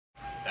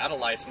Without a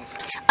license.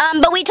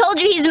 But we told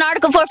you he's an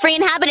Article 4 free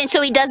inhabitant,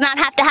 so he does not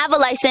have to have a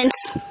license.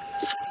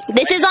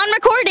 This is on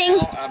recording.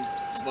 Well,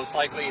 most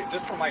likely,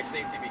 just for my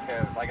safety,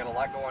 because I got a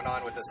lot going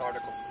on with this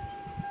Article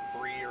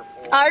 3 or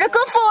 4.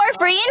 Article 4,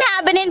 free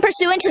inhabitant,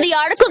 pursuant to the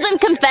Articles of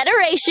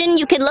Confederation.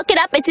 You can look it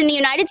up. It's in the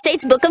United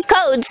States Book of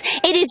Codes.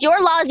 It is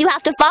your laws you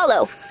have to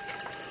follow.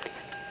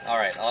 All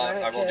right,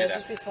 I will do that.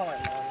 Just be small,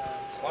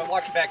 Mom. Want to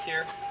walk you back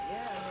here?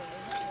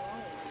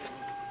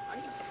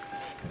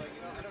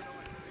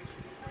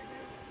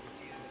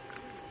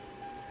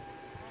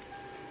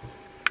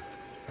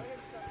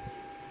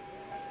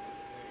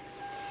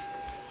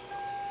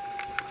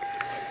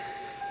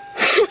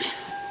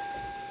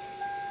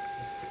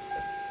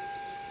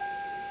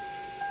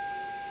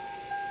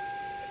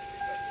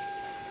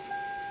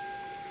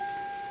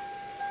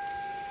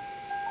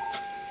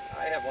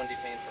 I have one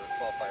detained for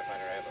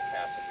 12,500. I have a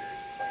passenger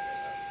appointment.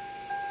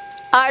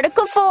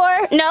 Article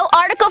 4, no,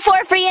 Article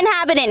 4, free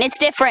inhabitant. It's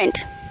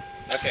different.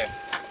 Okay.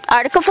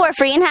 Article 4,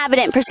 free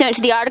inhabitant, pursuant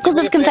to the Articles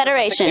of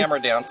Confederation. Put the camera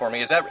down for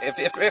me. Is that if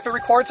it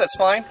records, that's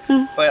fine.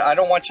 But I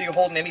don't want you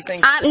holding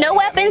anything. No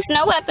weapons,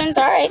 no weapons.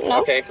 All right,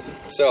 no. Okay.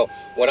 So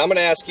what I'm going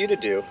to ask you to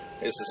do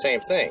is the same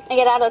thing. I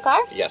get out of the car?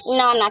 Yes.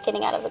 No, I'm not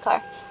getting out of the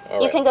car. All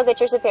You right. can go get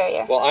your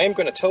superior. Well, I am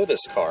going to tow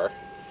this car,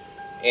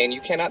 and you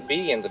cannot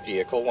be in the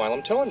vehicle while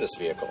I'm towing this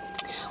vehicle.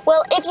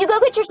 Well, if you go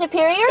get your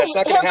superior, That's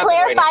not he'll gonna happen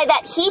right clarify now.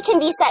 that he can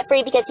be set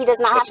free because he does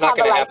not That's have not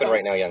to have going a to license. happen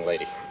right now, young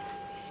lady.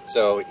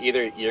 So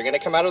either you're going to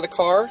come out of the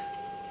car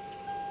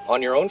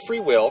on your own free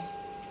will,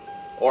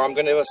 or I'm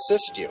going to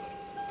assist you.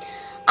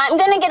 I'm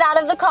going to get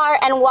out of the car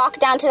and walk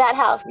down to that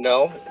house.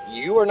 No,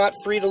 you are not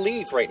free to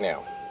leave right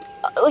now.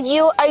 Are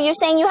you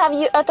saying you have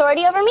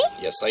authority over me?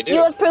 Yes, I do.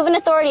 You have proven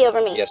authority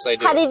over me. Yes, I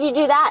do. How did you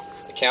do that?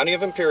 The County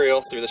of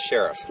Imperial through the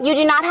sheriff. You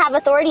do not have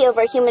authority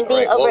over a human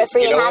being, All right, over well, a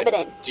free you know what?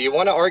 inhabitant. Do you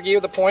want to argue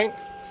the point?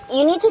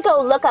 You need to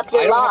go look up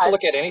your I don't laws. have to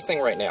look at anything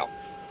right now.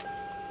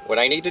 What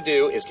I need to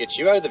do is get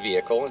you out of the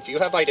vehicle. If you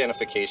have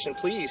identification,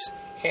 please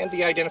hand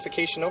the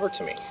identification over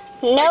to me.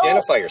 No.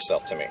 Identify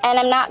yourself to me. And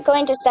I'm not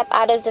going to step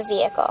out of the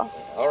vehicle.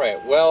 All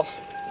right. Well,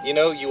 you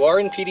know, you are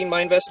impeding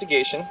my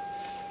investigation.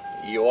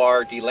 You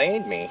are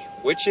delaying me,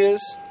 which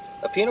is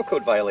a penal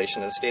code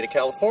violation in the state of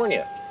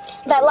California.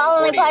 That law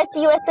only 140. applies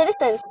to U.S.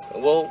 citizens.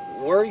 Well,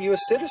 where are you a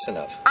citizen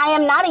of? I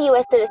am not a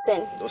U.S.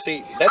 citizen. Well,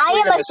 see, that's I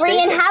where am you're a free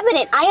mistaken.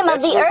 inhabitant. I am of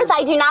That's the where earth. you're-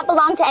 I do not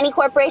belong to any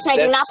corporation. I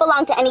do That's- not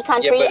belong to any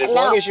country. Yeah, but as no.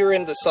 long as you're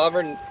in the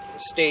sovereign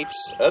states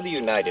of the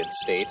United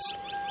States,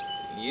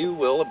 you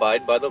will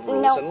abide by the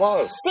rules No. and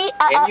laws. See,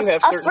 and you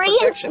have certain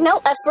protection.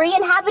 a free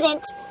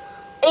inhabitant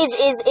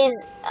is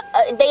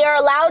they are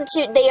allowed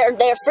to.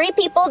 They're free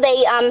people.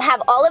 They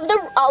have all of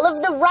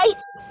the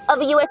rights of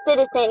a U.S.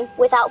 citizen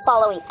without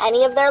following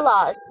any of their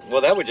laws.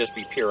 Well, that would just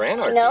be pure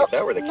anarchy No, if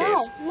that were the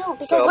case. No,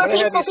 because So I'm we're gonna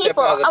have peaceful you step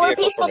people. out of the We're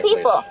vehicle peaceful for me,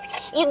 people.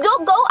 You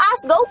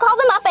go call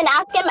them up and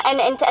ask them,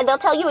 and they'll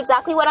tell you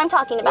exactly what I'm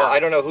talking about. Well, I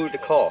don't know who to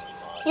call.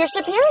 Your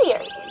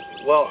superior.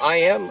 Well, I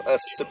am a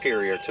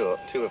superior to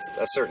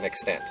a certain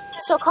extent.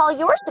 So call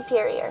your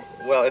superior.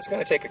 Well, it's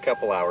going to take a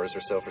couple hours or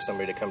so for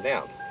somebody to come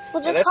down. Well,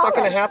 And just that's call not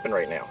going them. to happen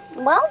right now.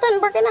 Well, then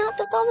we're gonna have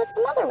to solve it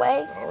some other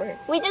way. All right.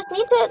 We just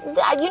need to.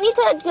 You need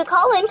to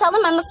call in, tell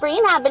them I'm a free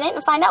inhabitant,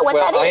 and find out what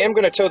that is. Well, I am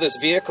going to tow this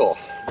vehicle,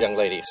 young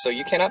lady, so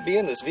you cannot be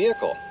in this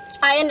vehicle.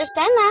 I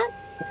understand that.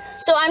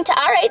 So all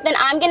right, then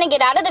I'm going to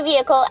get out of the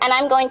vehicle and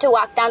I'm going to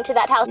walk down to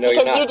that house No, you're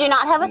because not. you do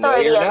not have No,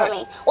 authority you're over not.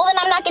 me. Well, then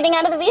I'm not getting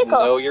out of the vehicle.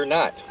 No, you're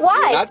not. Why?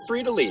 You're not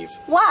free to leave.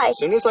 Why? As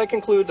soon as I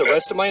conclude the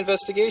rest of my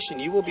investigation,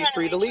 you will be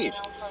free to leave.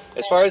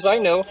 As far as I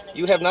know,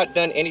 you have not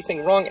done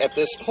anything wrong at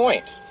this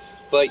point,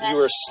 but you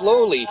are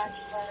slowly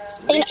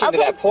reaching to okay,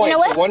 that point you know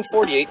what? for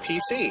 148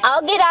 PC.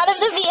 I'll get out of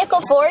the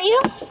vehicle for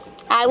you.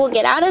 I will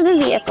get out of the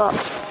vehicle.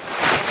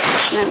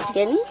 And I'm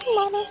getting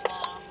mama.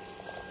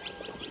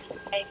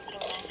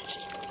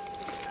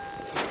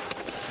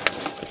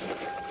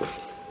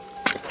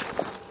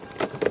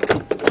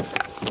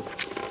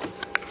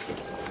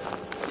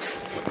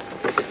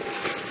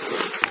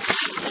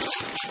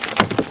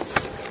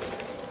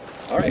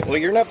 All right, well,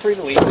 you're not free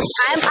to leave.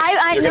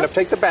 You're going to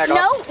take the bag off.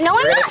 No, I'm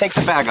You're going not. to take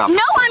the bag off.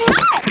 No, I'm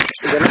not.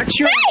 Relax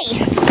your... Hey!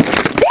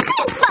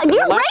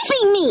 You're Relax.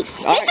 raping me!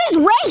 All This right. is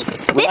rape!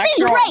 This Relax is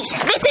your rape!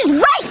 This is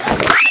rape!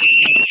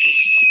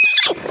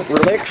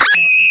 Relax.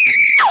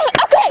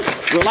 Okay,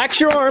 Relax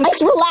your arms.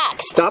 it's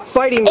relaxed. Stop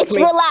fighting with It's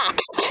me.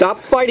 relaxed.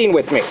 Stop fighting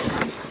with me.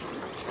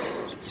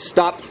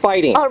 Stop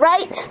fighting. All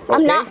right, I'm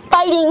Okay. not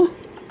fighting.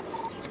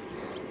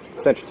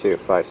 Center 2,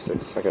 5,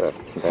 6. I got a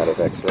combative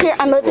X-ray. Here,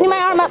 I'm lifting my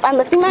arm up. I'm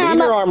lifting my Leave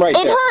arm up. your arm right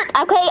It there.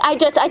 hurt. Okay,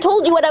 I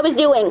told you what I was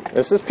doing.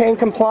 This is pain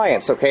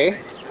compliance, okay?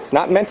 It's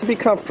not meant to be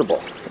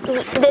comfortable.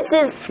 This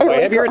is Do I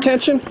have your illegal.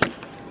 attention?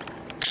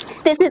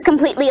 This is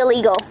completely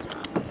illegal.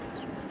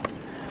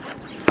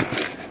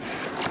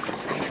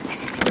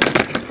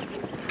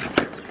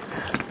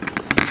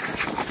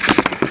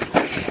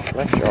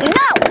 Left your arm.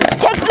 No!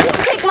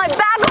 Take my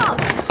bag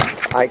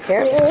off! I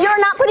can't. You're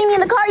not putting me in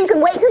the car. You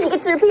can wait till you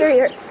get to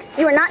superior.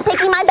 You are not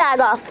taking my bag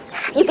off.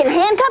 You can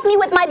handcuff me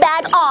with my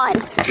bag on.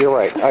 You're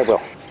right. I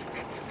will.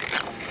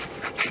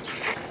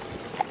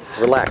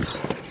 Relax.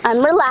 I'm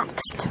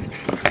relaxed.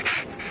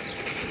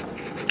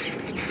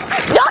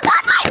 Don't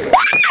touch my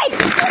bag!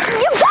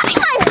 You touch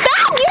my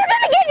bag! You're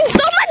gonna get in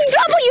so much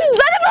trouble, you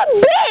son of a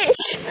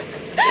bitch!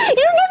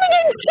 You're gonna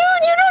get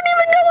sued! You don't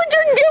even know what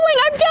you're doing!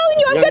 I'm telling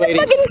you, I'm Young gonna lady,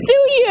 fucking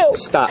sue you!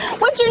 Stop.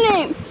 What's your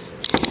name?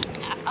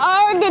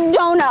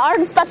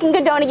 Our fucking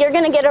Godona, you're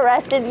gonna get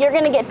arrested. You're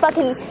gonna get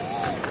fucking...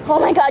 Oh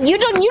my god, you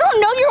don't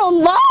know your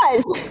own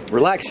laws!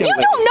 Relax, young You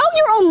lady. don't know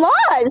your own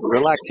laws!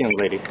 Relax, young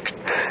lady.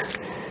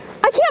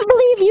 I can't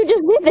believe you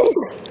just did this.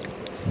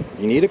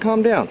 You need to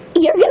calm down.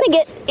 You're gonna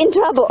get in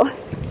trouble.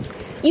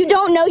 You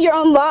don't know your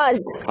own laws.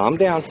 Calm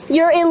down.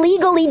 You're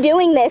illegally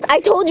doing this. I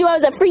told you I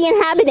was a free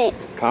inhabitant.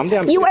 Calm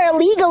down. You are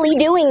illegally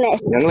doing this.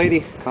 Young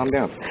lady, calm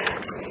down.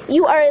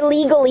 You are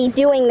illegally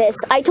doing this.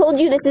 I told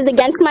you this is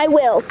against my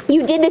will.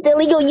 You did this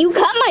illegal. You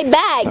cut my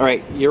bag. All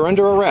right, you're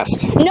under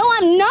arrest. No,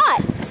 I'm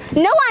not.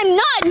 No, I'm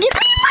not. Give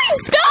me my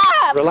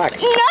stuff. Relax.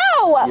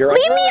 No. You're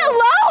Leave under me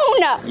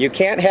alone. You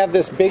can't have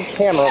this big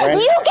camera around.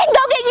 You can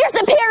go get your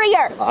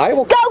superior. I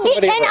will. Go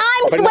get, and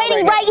I'm but not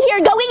waiting right right here.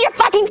 Go get your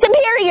fucking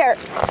superior.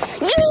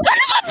 You son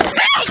of a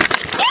bitch!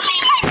 Give me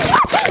my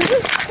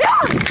fucking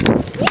stuff!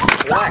 You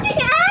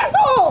fucking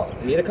asshole!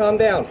 You need to calm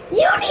down.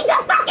 You need to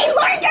fucking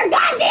learn your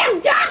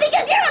goddamn job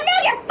because you don't know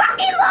your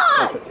fucking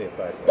laws!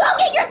 Go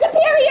get your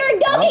superior and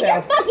go Calm get your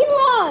down. fucking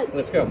laws!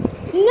 Let's go.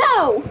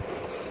 No!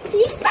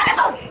 You son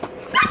of a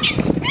fucking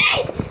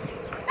bitch!